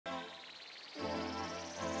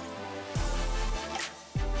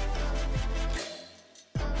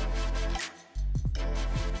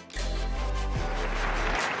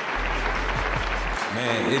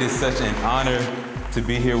Man, it is such an honor to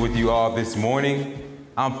be here with you all this morning.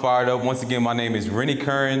 I'm fired up. Once again, my name is Rennie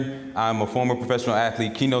Curran. I'm a former professional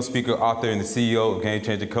athlete, keynote speaker, author, and the CEO of Game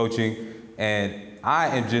Changer Coaching. And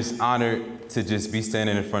I am just honored to just be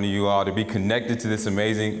standing in front of you all, to be connected to this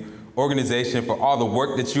amazing organization for all the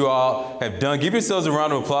work that you all have done. Give yourselves a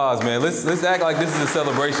round of applause, man. Let's act like this is a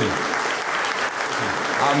celebration.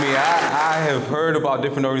 I mean, I have heard about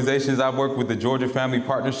different organizations. I've worked with the Georgia Family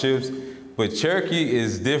Partnerships, but Cherokee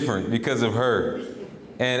is different because of her.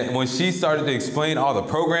 And when she started to explain all the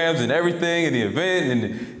programs and everything and the event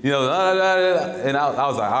and, you know, and I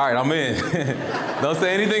was like, all right, I'm in. Don't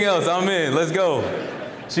say anything else, I'm in, let's go.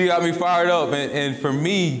 She got me fired up. And for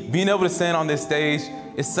me, being able to stand on this stage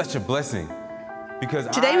is such a blessing. Because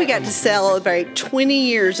today we got to celebrate 20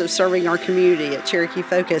 years of serving our community at Cherokee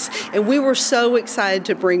Focus, and we were so excited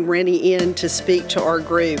to bring Rennie in to speak to our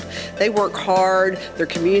group. They work hard, they're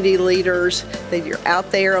community leaders, they're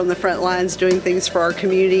out there on the front lines doing things for our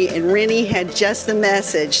community, and Rennie had just the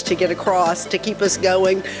message to get across to keep us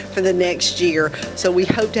going for the next year. So we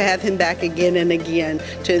hope to have him back again and again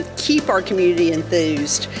to keep our community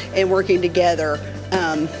enthused and working together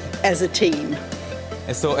as a team.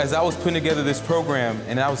 And so as I was putting together this program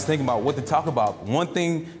and I was thinking about what to talk about, one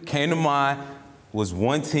thing came to mind was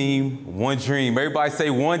one team, one dream. Everybody say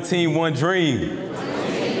one team, one dream.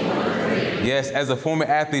 Yes, as a former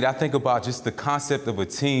athlete, I think about just the concept of a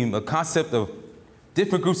team, a concept of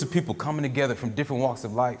different groups of people coming together from different walks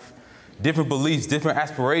of life, different beliefs, different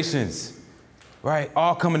aspirations, right?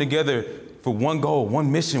 All coming together for one goal,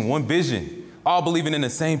 one mission, one vision, all believing in the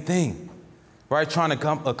same thing, right? Trying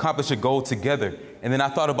to accomplish a goal together. And then I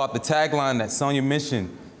thought about the tagline that Sonia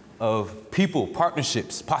mentioned of people,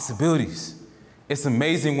 partnerships, possibilities. It's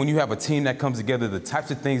amazing when you have a team that comes together, the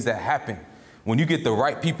types of things that happen. When you get the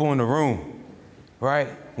right people in the room, right?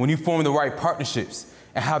 When you form the right partnerships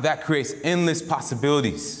and how that creates endless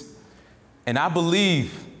possibilities. And I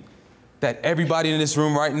believe that everybody in this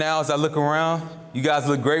room right now, as I look around, you guys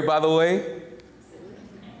look great, by the way.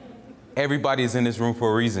 Everybody is in this room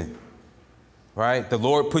for a reason, right? The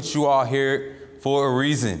Lord put you all here for a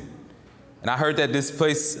reason. And I heard that this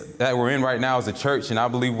place that we're in right now is a church, and I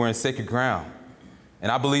believe we're in sacred ground.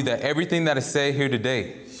 And I believe that everything that is said here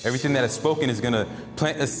today, everything that is spoken is gonna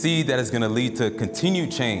plant a seed that is gonna lead to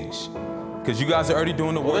continued change. Because you guys are already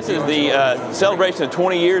doing the work. Well, this is the celebration of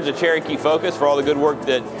 20 years of Cherokee Focus for all the good work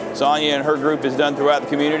that Sonia and her group has done throughout the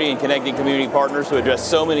community and connecting community partners to address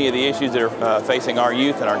so many of the issues that are facing our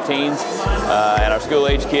youth and our teens and our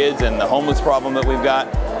school-age kids and the homeless problem that we've got.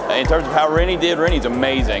 In terms of how Rennie did, Rennie's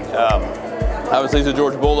amazing. Obviously he's a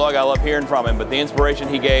Georgia Bulldog, I love hearing from him, but the inspiration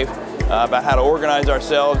he gave about how to organize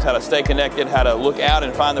ourselves, how to stay connected, how to look out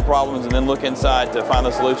and find the problems and then look inside to find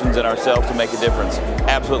the solutions in ourselves to make a difference.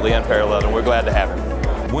 Absolutely unparalleled, and we're glad to have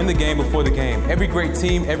him. Win the game before the game. Every great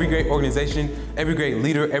team, every great organization, every great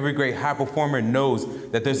leader, every great high performer knows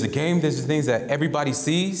that there's a game, there's the things that everybody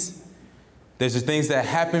sees, there's the things that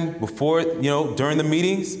happen before, you know, during the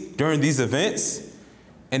meetings, during these events,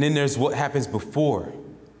 and then there's what happens before.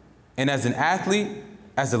 And as an athlete,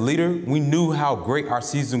 as a leader, we knew how great our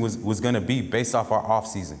season was gonna be based off our off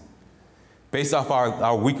season, based off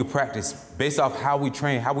our week of practice, based off how we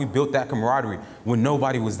trained, how we built that camaraderie when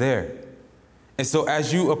nobody was there. And so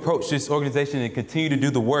as you approach this organization and continue to do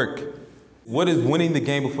the work, what does winning the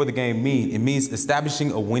game before the game mean? It means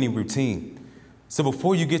establishing a winning routine. So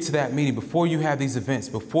before you get to that meeting, before you have these events,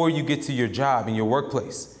 before you get to your job and your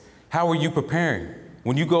workplace, how are you preparing?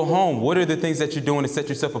 When you go home, what are the things that you're doing to set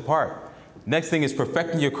yourself apart? Next thing is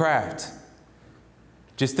perfecting your craft.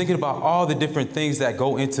 Just thinking about all the different things that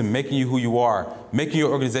go into making you who you are, making your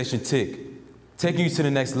organization tick, taking you to the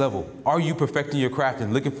next level. Are you perfecting your craft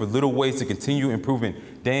and looking for little ways to continue improving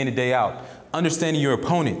day in and day out? Understanding your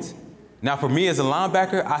opponent. Now for me as a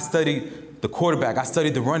linebacker, I studied the quarterback, I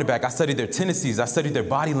studied the running back, I studied their tendencies, I studied their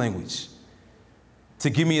body language to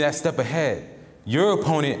give me that step ahead. Your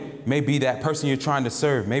opponent may be that person you're trying to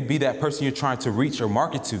serve, may be that person you're trying to reach or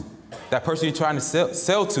market to, that person you're trying to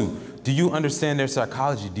sell to. Do you understand their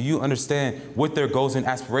psychology? Do you understand what their goals and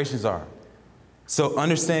aspirations are? So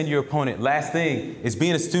understand your opponent. Last thing is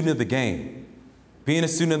being a student of the game. Being a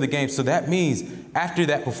student of the game. So that means after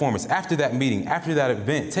that performance, after that meeting, after that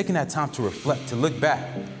event, taking that time to reflect, to look back,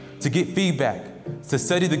 to get feedback, to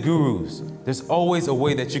study the gurus. There's always a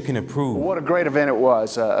way that you can improve. What a great event it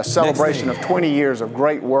was. A celebration of 20 years of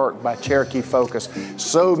great work by Cherokee Focus.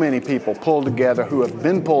 So many people pulled together who have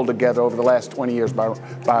been pulled together over the last 20 years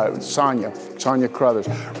by Sonia Crothers.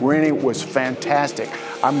 Rennie was fantastic.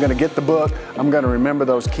 I'm going to get the book. I'm going to remember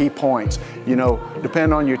those key points. You know,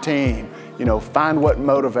 depend on your team. You know, find what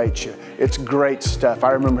motivates you. It's great stuff. I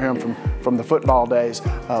remember him from the football days,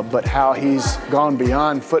 but how he's gone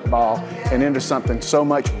beyond football and into something so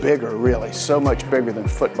much bigger, really, so much bigger than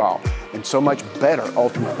football, and so much better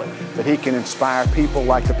ultimately, that he can inspire people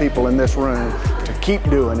like the people in this room to keep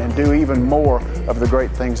doing and do even more of the great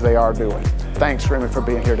things they are doing. Thanks, Rennie, for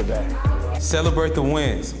being here today. Celebrate the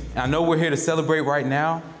wins. I know we're here to celebrate right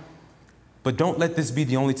now, but don't let this be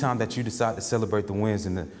the only time that you decide to celebrate the wins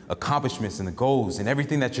and the accomplishments and the goals and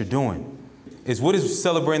everything that you're doing. What is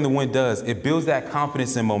celebrating the win does? It builds that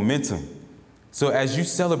confidence and momentum. So as you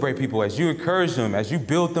celebrate people, as you encourage them, as you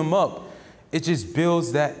build them up, it just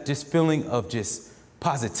builds that feeling of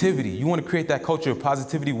positivity. You want to create that culture of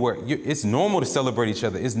positivity where it's normal to celebrate each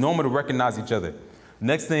other. It's normal to recognize each other.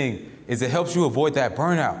 Next thing is it helps you avoid that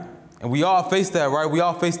burnout. And we all face that, right? We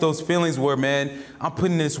all face those feelings where, man, I'm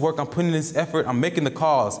putting in this work, I'm putting in this effort, I'm making the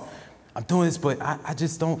calls, I'm doing this, but I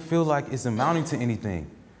just don't feel like it's amounting to anything.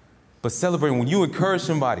 But celebrating, when you encourage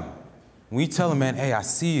somebody, when you tell them, man, hey, I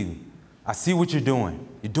see you, I see what you're doing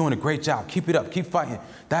a great job, keep it up, keep fighting.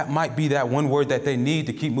 That might be that one word that they need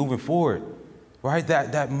to keep moving forward, right?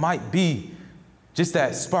 That might be just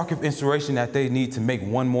that spark of inspiration that they need to make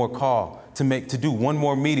one more call, to do one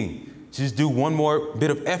more meeting, just do one more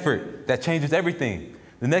bit of effort that changes everything.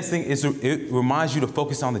 The next thing is it reminds you to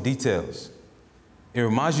focus on the details. It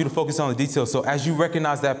reminds you to focus on the details. So as you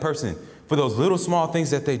recognize that person for those little small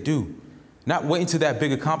things that they do, not waiting to that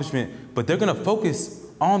big accomplishment, but they're gonna focus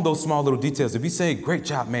on those small little details. If you say, great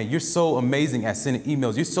job, man, you're so amazing at sending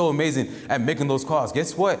emails, you're so amazing at making those calls,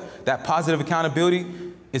 guess what? That positive accountability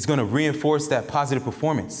is gonna reinforce that positive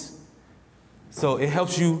performance. So it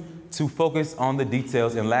helps you to focus on the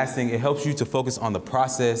details. And last thing, it helps you to focus on the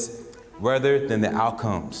process rather than the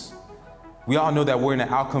outcomes. We all know that we're in an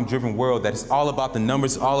outcome-driven world, that it's all about the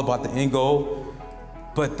numbers, all about the end goal.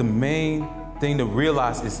 But the main thing to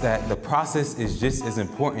realize is that the process is just as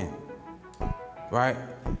important, right?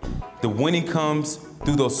 The winning comes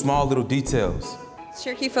through those small little details.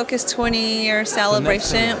 Cherokee Focus 20-year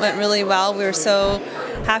celebration went really well. We were so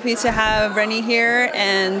happy to have Rennie here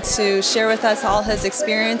and to share with us all his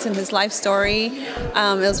experience and his life story. It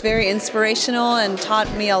was very inspirational and taught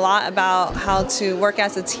me a lot about how to work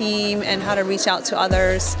as a team and how to reach out to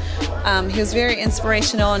others. He was very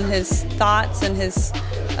inspirational in his thoughts and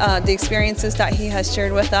the experiences that he has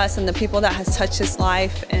shared with us and the people that has touched his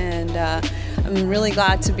life. And I'm really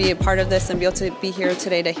glad to be a part of this and be able to be here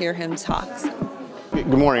today to hear him talk. Good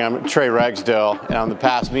morning, I'm Trey Ragsdale, and I'm the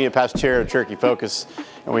past chair of Cherokee Focus,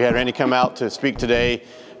 and we had Rennie come out to speak today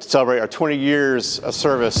to celebrate our 20 years of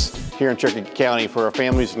service here in Cherokee County for our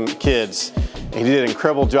families and kids. And he did an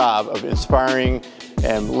incredible job of inspiring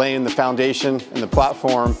and laying the foundation and the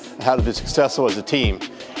platform on how to be successful as a team.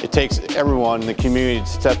 It takes everyone in the community to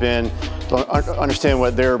step in, to understand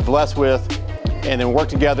what they're blessed with, and then work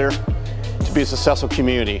together to be a successful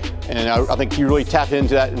community. And I think he really tapped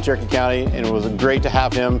into that in Cherokee County, and it was great to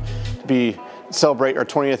have him celebrate our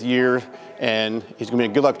 20th year, and he's gonna be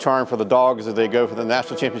a good luck charm for the Dogs as they go for the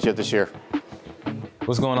national championship this year.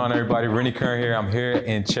 What's going on, everybody? Rennie Curran here. I'm here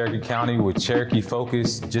in Cherokee County with Cherokee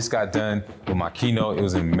Focus. Just got done with my keynote. It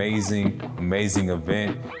was an amazing, amazing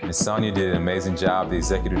event. And Sonia did an amazing job, the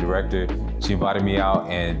executive director. She invited me out,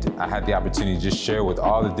 and I had the opportunity to just share with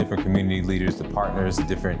all the different community leaders, the partners, the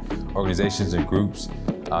different organizations and groups,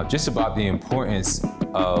 just about the importance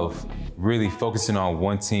of really focusing on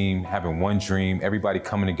one team, having one dream, everybody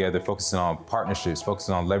coming together, focusing on partnerships,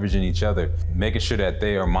 focusing on leveraging each other, making sure that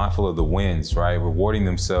they are mindful of the wins, right? Rewarding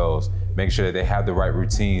themselves, making sure that they have the right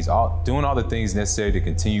routines, doing all the things necessary to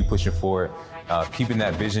continue pushing forward, keeping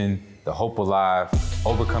that vision, the hope alive,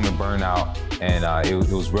 overcoming burnout. And it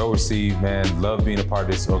was well received, man. Love being a part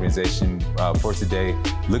of this organization for today.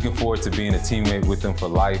 Looking forward to being a teammate with them for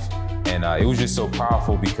life. And it was just so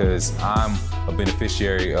powerful because I'm a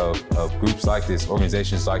beneficiary of groups like this,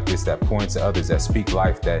 organizations like this that pour into others, that speak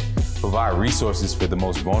life, that provide resources for the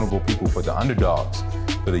most vulnerable people, for the underdogs,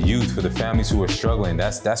 for the youth, for the families who are struggling.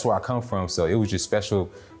 That's where I come from. So it was just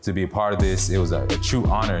special to be a part of this. It was a true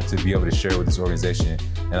honor to be able to share with this organization.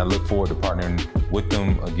 And I look forward to partnering with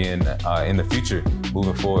them again in the future,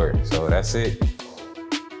 moving forward. So that's it.